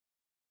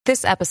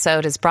This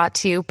episode is brought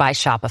to you by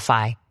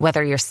Shopify.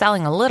 Whether you're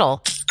selling a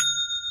little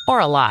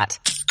or a lot,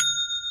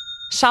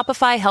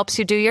 Shopify helps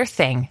you do your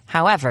thing,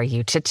 however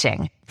you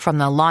cha-ching. From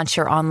the launch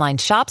your online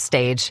shop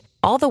stage,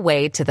 all the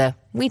way to the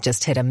we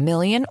just hit 1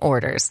 million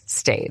orders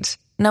stage.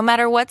 No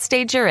matter what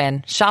stage you're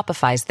in,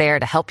 Shopify's there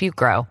to help you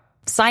grow.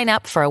 Sign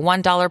up for a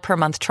 $1 per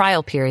month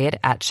trial period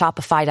at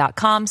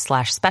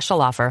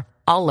shopify.com/special offer,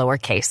 all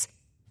lowercase.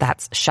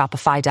 That's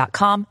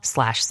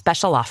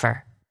shopify.com/special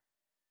offer.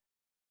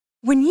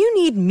 When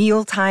you need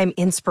mealtime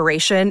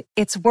inspiration,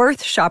 it's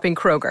worth shopping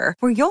Kroger,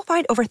 where you'll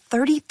find over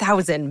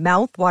 30,000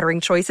 mouth-watering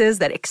choices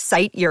that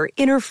excite your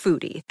inner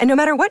foodie. And no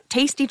matter what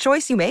tasty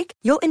choice you make,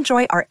 you'll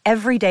enjoy our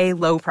everyday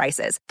low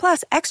prices,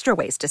 plus extra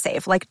ways to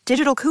save, like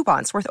digital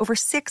coupons worth over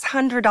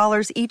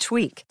 $600 each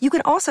week. You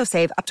can also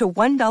save up to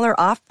 $1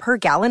 off per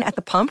gallon at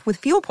the pump with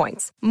fuel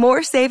points.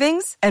 More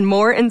savings and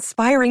more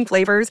inspiring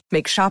flavors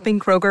make shopping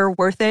Kroger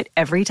worth it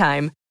every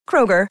time.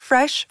 Kroger,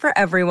 fresh for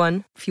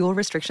everyone. Fuel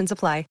restrictions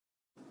apply.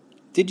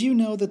 Did you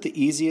know that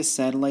the easiest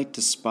satellite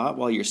to spot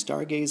while you're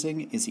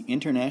stargazing is the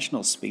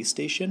International Space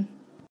Station?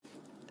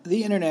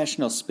 The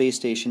International Space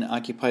Station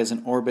occupies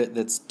an orbit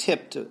that's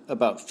tipped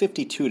about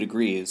 52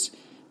 degrees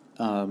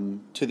to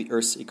the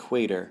Earth's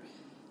equator.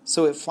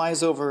 So it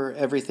flies over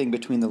everything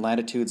between the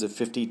latitudes of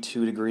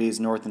 52 degrees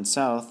north and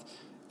south,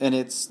 and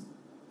it's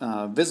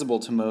visible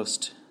to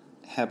most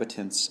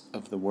inhabitants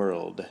of the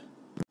world.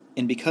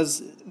 And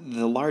because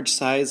the large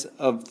size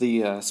of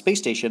the space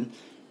station,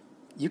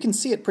 you can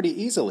see it pretty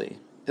easily.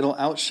 It'll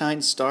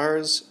outshine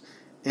stars,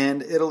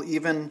 and it'll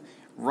even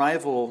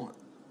rival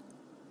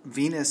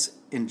Venus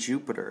and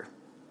Jupiter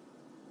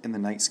in the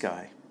night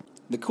sky.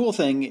 The cool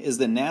thing is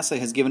that NASA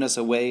has given us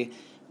a way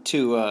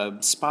to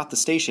spot the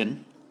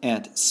station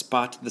at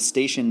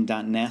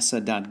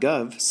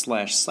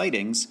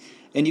spotthestation.nasa.gov/sightings,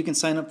 and you can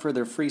sign up for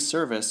their free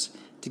service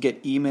to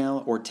get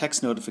email or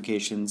text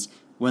notifications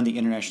when the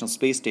International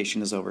Space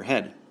Station is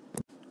overhead.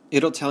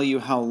 It'll tell you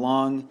how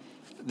long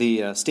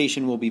the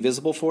station will be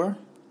visible for,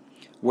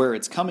 where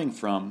it's coming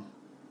from,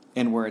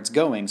 and where it's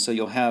going, so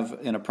you'll have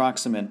an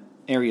approximate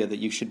area that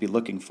you should be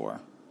looking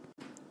for.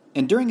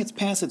 And during its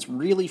pass, it's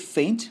really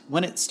faint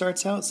when it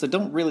starts out, so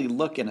don't really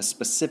look in a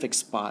specific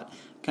spot.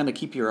 Kind of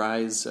keep your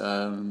eyes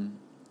a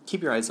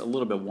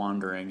little bit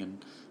wandering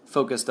and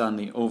focused on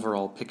the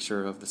overall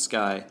picture of the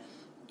sky.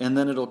 And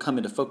then it'll come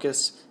into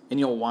focus, and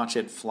you'll watch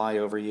it fly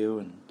over you,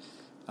 and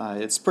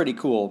it's pretty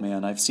cool,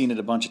 man. I've seen it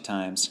a bunch of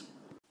times.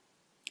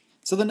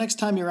 So the next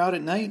time you're out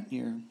at night,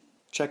 you're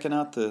checking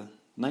out the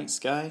night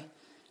sky,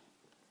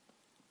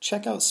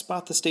 check out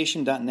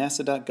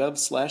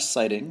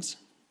spotthestation.nasa.gov/sightings.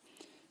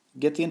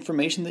 Get the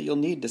information that you'll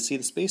need to see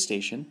the space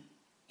station,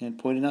 and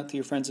point it out to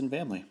your friends and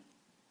family.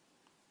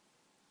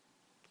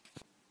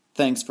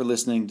 Thanks for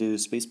listening to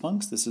Space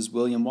Punks. This is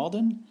William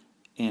Walden,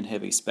 and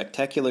have a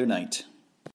spectacular night.